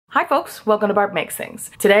Hi folks, welcome to Barb Makes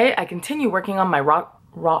Things. Today I continue working on my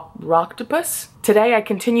Octopus. Today I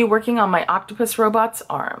continue working on my Octopus robot's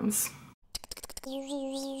arms. Barb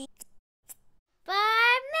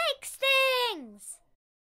Makes Things!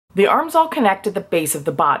 The arms all connect at the base of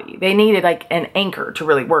the body. They needed like an anchor to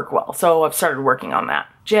really work well, so I've started working on that.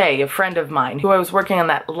 Jay, a friend of mine, who I was working on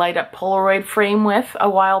that light up Polaroid frame with a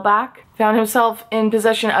while back, found himself in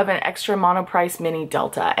possession of an extra monoprice mini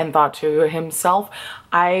Delta and thought to himself,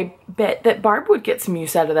 I bet that Barb would get some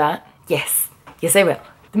use out of that. Yes, I will.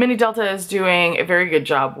 The mini Delta is doing a very good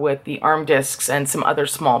job with the arm discs and some other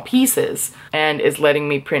small pieces and is letting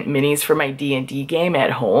me print minis for my D&D game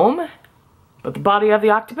at home. But the body of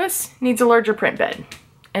the octopus needs a larger print bed.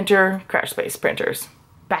 Enter Crash Space printers.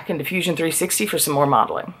 Back into Fusion 360 for some more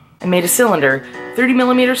modeling. I made a cylinder 30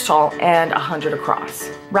 millimeters tall and 100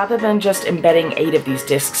 across. Rather than just embedding 8 of these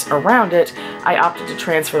discs around it, I opted to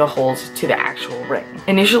transfer the holes to the actual ring.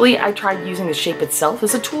 Initially, I tried using the shape itself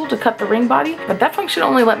as a tool to cut the ring body, but that function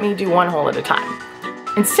only let me do one hole at a time.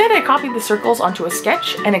 Instead, I copied the circles onto a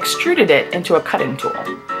sketch and extruded it into a cutting tool.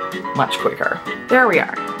 Much quicker. There we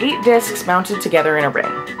are, 8 discs mounted together in a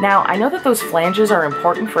ring. Now, I know that those flanges are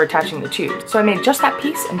important for attaching the tube, so I made just that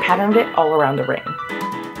piece and patterned it all around the ring.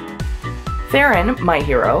 Theron, my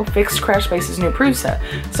hero, fixed Crash Space's new Prusa,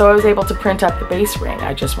 so I was able to print up the base ring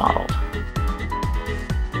I just modeled.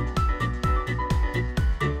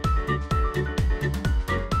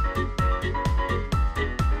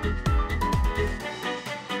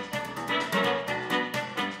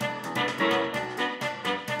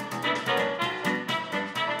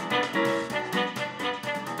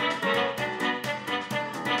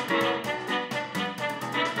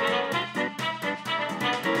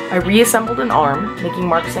 I reassembled an arm, making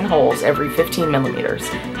marks and holes every 15 millimeters,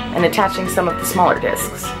 and attaching some of the smaller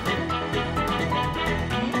discs.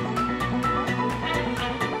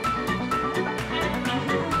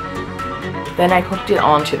 Then I hooked it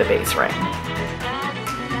onto the base ring.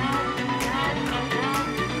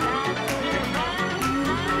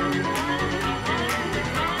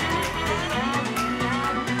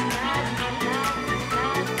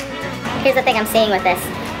 Here's the thing I'm seeing with this.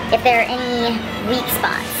 If there are any weak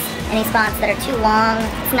spots, any spots that are too long,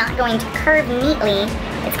 it's not going to curve neatly,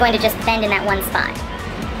 it's going to just bend in that one spot.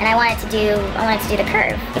 And I want it to do the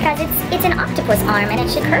curve, because it's an octopus arm and it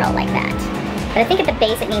should curl like that. But I think at the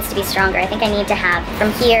base it needs to be stronger. I think I need to have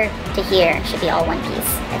from here to here should be all one piece,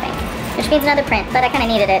 I think. Which means another print, but I kind of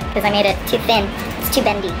needed it because I made it too thin. It's too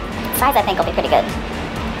bendy. Size I think will be pretty good.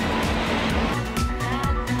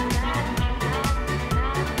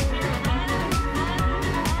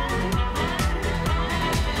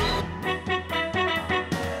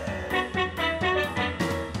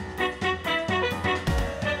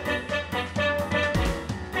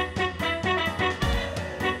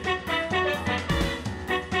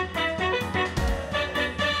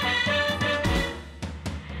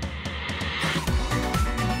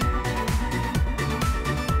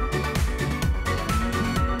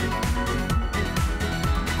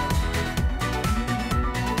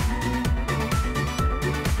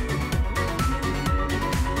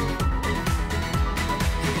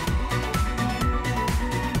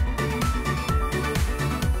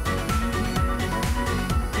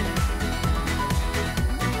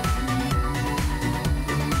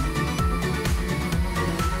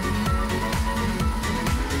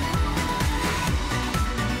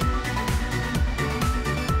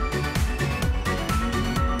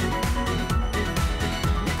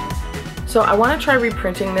 So I want to try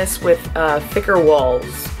reprinting this with thicker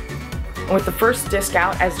walls, and with the first disc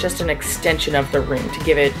out as just an extension of the ring to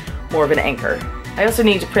give it more of an anchor. I also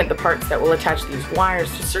need to print the parts that will attach these wires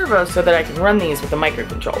to servos so that I can run these with a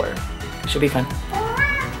microcontroller. Should be fun.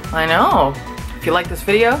 I know. If you like this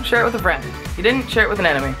video, share it with a friend. If you didn't, share it with an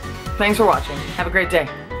enemy. Thanks for watching. Have a great day.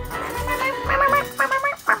 I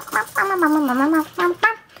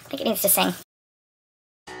think it needs to sing.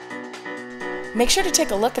 Make sure to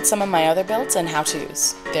take a look at some of my other builds and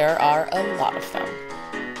how-tos. There are a lot of them.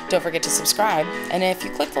 Don't forget to subscribe, and if you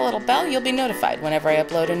click the little bell, you'll be notified whenever I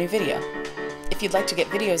upload a new video. If you'd like to get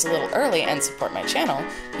videos a little early and support my channel,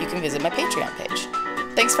 you can visit my Patreon page.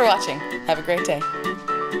 Thanks for watching. Have a great day.